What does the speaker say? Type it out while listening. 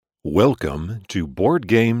Welcome to Board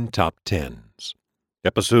Game Top Tens,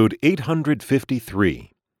 episode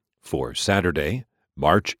 853 for Saturday,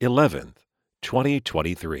 March 11th,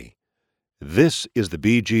 2023. This is the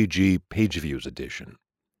BGG Page Views edition.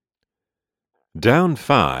 Down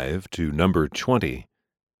 5 to number 20,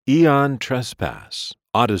 Eon Trespass,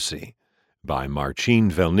 Odyssey, by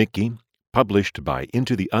Marcin Welnicki, published by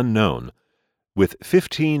Into the Unknown, with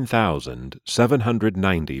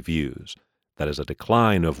 15,790 views. That is a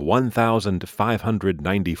decline of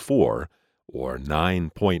 1,594, or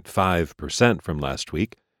 9.5% from last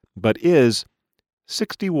week, but is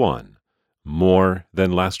 61 more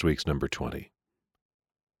than last week's number 20.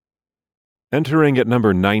 Entering at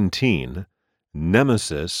number 19,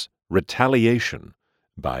 Nemesis Retaliation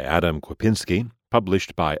by Adam Kwapinski,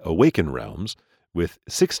 published by Awaken Realms, with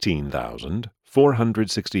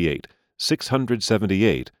 16,468,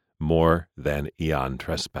 678 more than Eon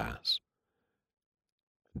Trespass.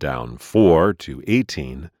 Down 4 to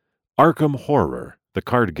 18, Arkham Horror, the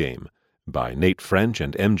Card Game, by Nate French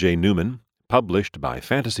and MJ Newman, published by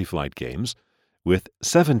Fantasy Flight Games, with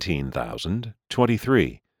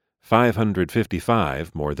 17,023,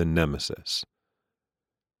 555 more than Nemesis.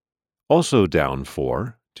 Also down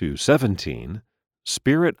 4 to 17,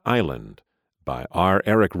 Spirit Island, by R.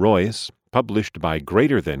 Eric Royce, published by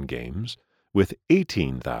Greater Than Games, with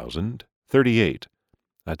 18,038.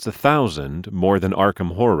 That's 1,000 more than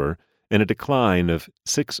Arkham Horror, and a decline of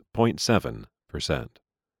 6.7%.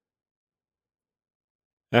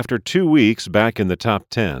 After 2 weeks back in the top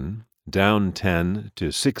 10, down 10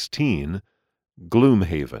 to 16,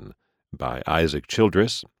 Gloomhaven by Isaac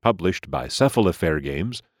Childress, published by Cephalofair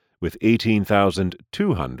Games, with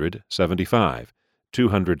 18,275,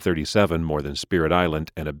 237 more than Spirit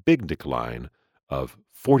Island, and a big decline of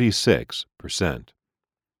 46%.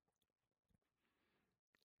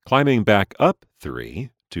 Climbing back up 3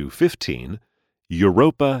 to 15,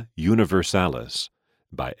 Europa Universalis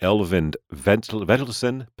by Elvind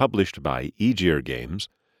Vettelsen, published by Aegir Games,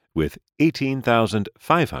 with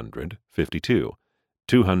 18,552,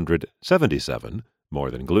 277 more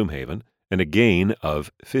than Gloomhaven, and a gain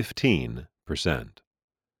of 15%.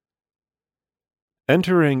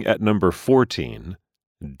 Entering at number 14,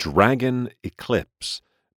 Dragon Eclipse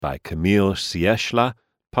by Camille Sieschla,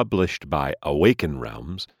 published by Awaken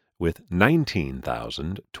Realms, with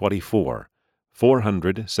 19,024,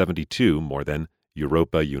 472 more than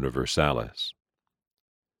Europa Universalis.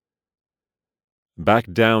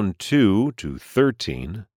 Back down 2 to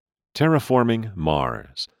 13, Terraforming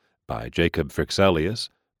Mars by Jacob Frixelius,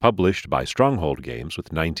 published by Stronghold Games,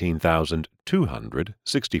 with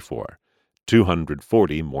 19,264,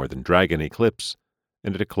 240 more than Dragon Eclipse,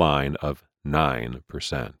 and a decline of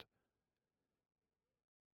 9%.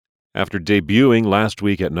 After debuting last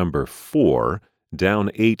week at number 4, down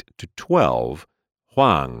 8 to 12,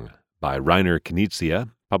 Huang by Rainer Knizia,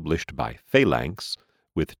 published by Phalanx,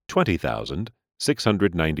 with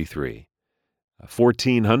 20,693.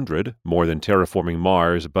 1,400 more than Terraforming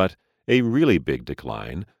Mars, but a really big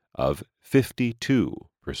decline of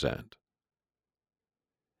 52%.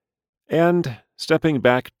 And stepping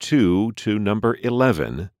back 2 to number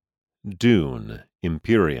 11, Dune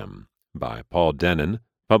Imperium by Paul Denon,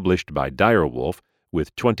 published by Direwolf,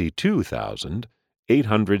 with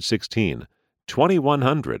 22,816,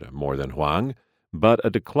 2,100 more than Huang, but a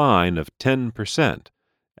decline of 10%,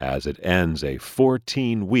 as it ends a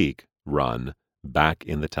 14-week run back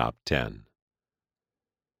in the top 10.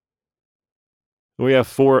 We have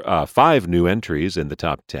 5 new entries in the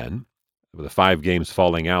top 10. The 5 games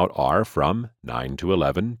falling out are from 9 to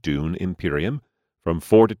 11, Dune Imperium, from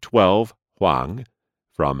 4 to 12, Huang,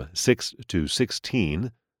 from 6 to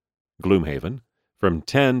 16, Gloomhaven, from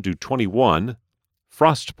 10 to 21,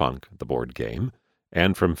 Frostpunk, the board game,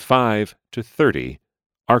 and from 5 to 30,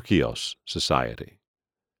 Archeos Society.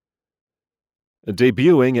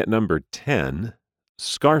 Debuting at number 10,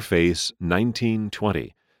 Scarface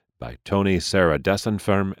 1920 by Tony Sarah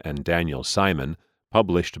Desenferm and Daniel Simon,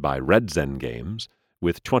 published by Redzen Games,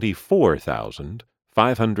 with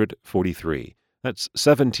 24,543. That's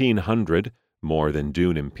 1,700 more than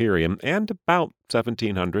Dune Imperium, and about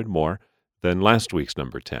 1,700 more than last week's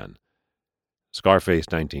number 10. Scarface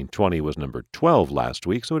 1920 was number 12 last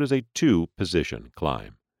week, so it is a 2-position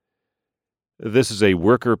climb. This is a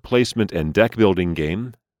worker placement and deck-building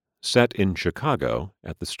game set in Chicago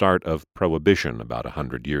at the start of Prohibition about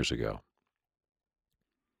 100 years ago.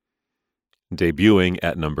 Debuting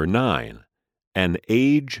at number 9, An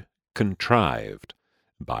Age Contrived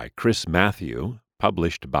by Chris Matthew,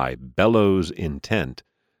 published by Bellows Intent,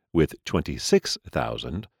 with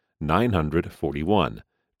 26,941,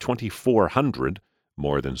 2,400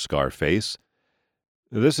 more than Scarface.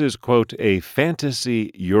 This is, quote, a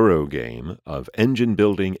fantasy Eurogame of engine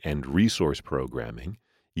building and resource programming.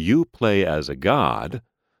 You play as a god,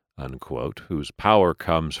 unquote, whose power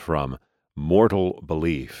comes from mortal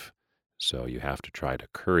belief. So you have to try to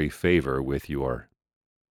curry favor with your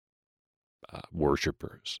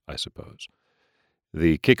worshippers, I suppose.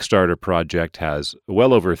 The Kickstarter project has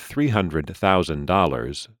well over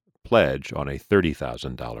 $300,000 pledge on a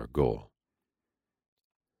 $30,000 goal.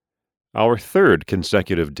 Our third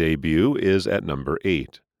consecutive debut is at number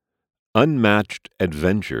 8. Unmatched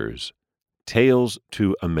Adventures, Tales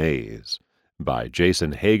to Amaze, by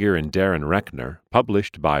Jason Hager and Darren Reckner,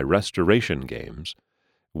 published by Restoration Games,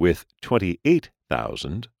 with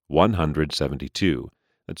 28,172.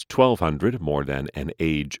 That's 1,200 more than An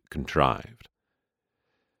Age Contrived.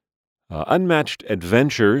 Unmatched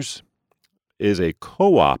Adventures is a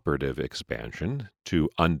cooperative expansion to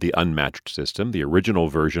the Unmatched system. The original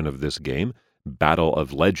version of this game, Battle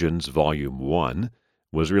of Legends Volume 1,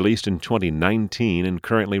 was released in 2019 and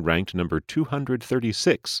currently ranked number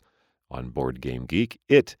 236 on Board Game Geek.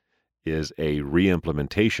 It is a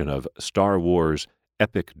reimplementation of Star Wars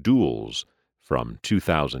Epic Duels from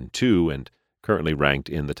 2002 and currently ranked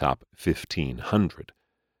in the top 1,500.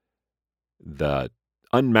 The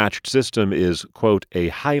Unmatched system is, quote, a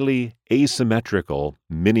highly asymmetrical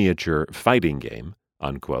miniature fighting game,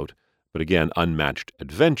 unquote. But again, Unmatched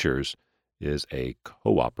Adventures is a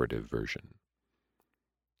cooperative version.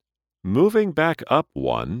 Moving back up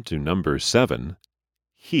one to number 7,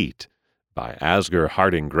 Heat, by Asger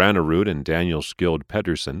Harding Granerud and Daniel Skjold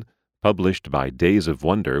Pedersen, published by Days of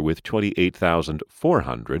Wonder with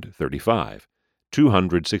 28,435,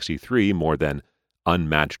 263 more than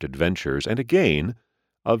Unmatched Adventures, and a gain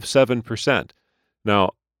of 7%.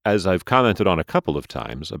 Now, as I've commented on a couple of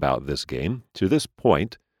times about this game, to this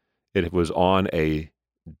point, it was on a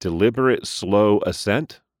deliberate slow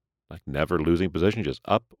ascent, like never losing position, just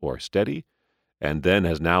up or steady, and then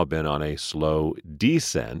has now been on a slow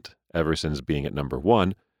descent ever since being at number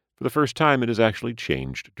 1. For the first time, it has actually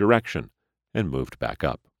changed direction and moved back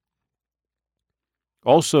up.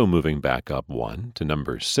 Also moving back up one to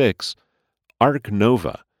number 6, Arc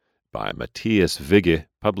Nova, by Matthias Vigge,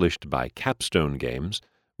 published by Capstone Games,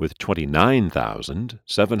 with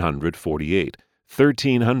 29,748,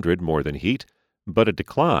 1,300 more than Heat, but a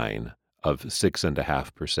decline of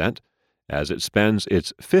 6.5%, as it spends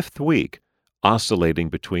its 5th week oscillating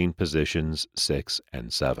between positions 6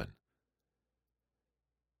 and 7.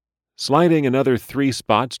 Sliding another 3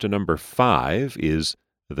 spots to number 5 is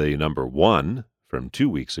the number 1 from 2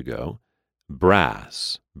 weeks ago,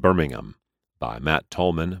 Brass, Birmingham, by Matt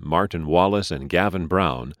Tolman, Martin Wallace, and Gavin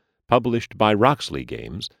Brown, published by Roxley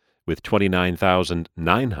Games, with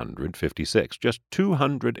 29,956, just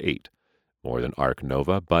 208 more than Arc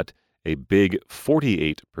Nova, but a big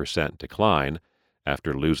 48% decline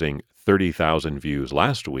after losing 30,000 views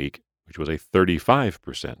last week, which was a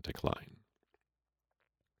 35% decline.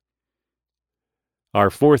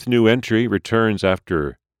 Our fourth new entry returns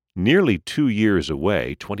after nearly 2 years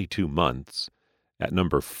away, 22 months, at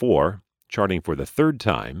number 4, charting for the 3rd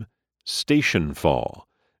time, Station Fall,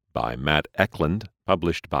 by Matt Eklund,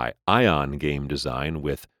 published by Ion Game Design,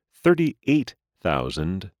 with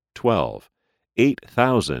 38,012,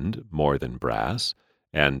 8,000 more than Brass,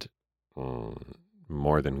 and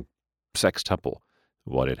more than sextuple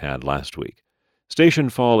what it had last week. Station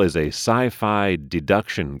Fall is a sci-fi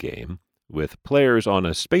deduction game with players on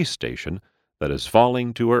a space station that is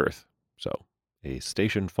falling to Earth. So, a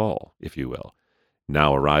station fall, if you will,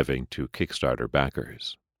 now arriving to Kickstarter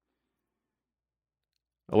backers.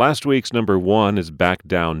 Last week's number 1 is back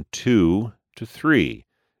down 2 to 3,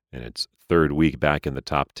 in its 3rd week back in the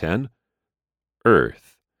top 10.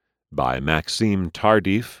 Earth, by Maxime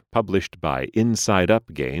Tardif, published by Inside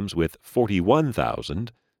Up Games, with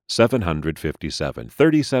 41,757,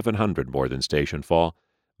 3,700 more than Station Fall,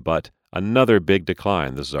 but another big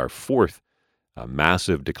decline. This is our 4th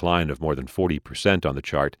massive decline of more than 40% on the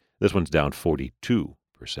chart. This one's down 42%.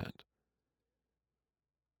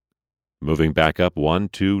 Moving back up one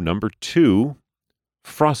to number 2,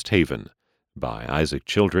 Frosthaven, by Isaac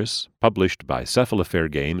Childress, published by Cephalofair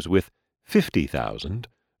Games, with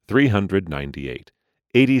 50,398,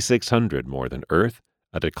 8,600 more than Earth,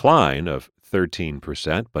 a decline of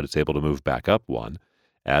 13%, but it's able to move back up one,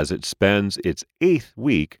 as it spends its 8th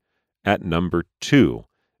week at number 2,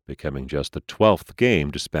 becoming just the 12th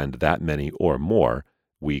game to spend that many or more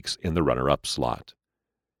weeks in the runner-up slot.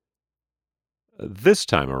 This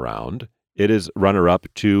time around, it is runner-up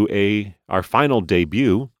to our final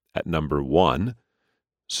debut at number 1,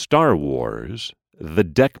 Star Wars, the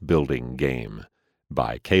Deck Building Game,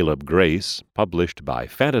 by Caleb Grace, published by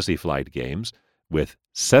Fantasy Flight Games, with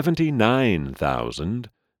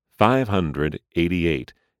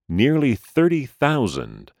 79,588, nearly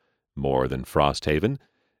 30,000 more than Frosthaven,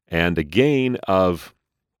 and a gain of,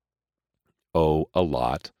 a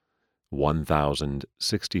lot,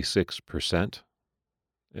 1,066%.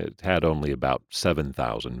 It had only about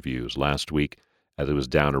 7,000 views last week, as it was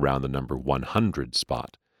down around the number 100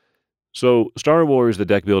 spot. So, Star Wars the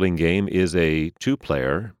Deck Building Game is a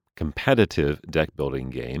two-player, competitive deck building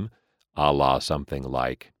game, a la something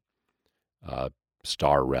like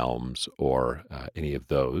Star Realms or any of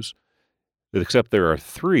those. Except there are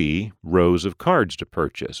 3 rows of cards to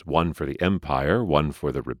purchase, one for the Empire, one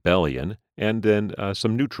for the Rebellion, and then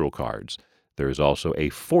some neutral cards. There is also a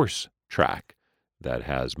Force track that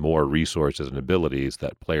has more resources and abilities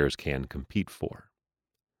that players can compete for.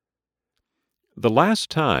 The last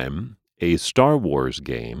time a Star Wars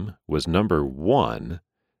game was number 1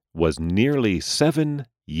 was nearly 7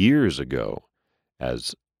 years ago,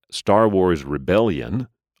 as Star Wars Rebellion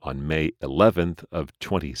on May 11th of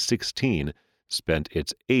 2016 spent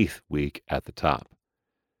its 8th week at the top.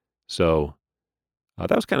 So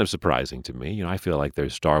that was kind of surprising to me. I feel like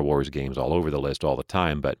there's Star Wars games all over the list all the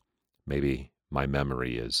time, but maybe my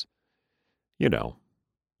memory is,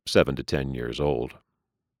 7 to 10 years old.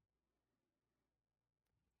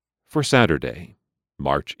 For Saturday,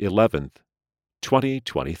 March 11th,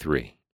 2023.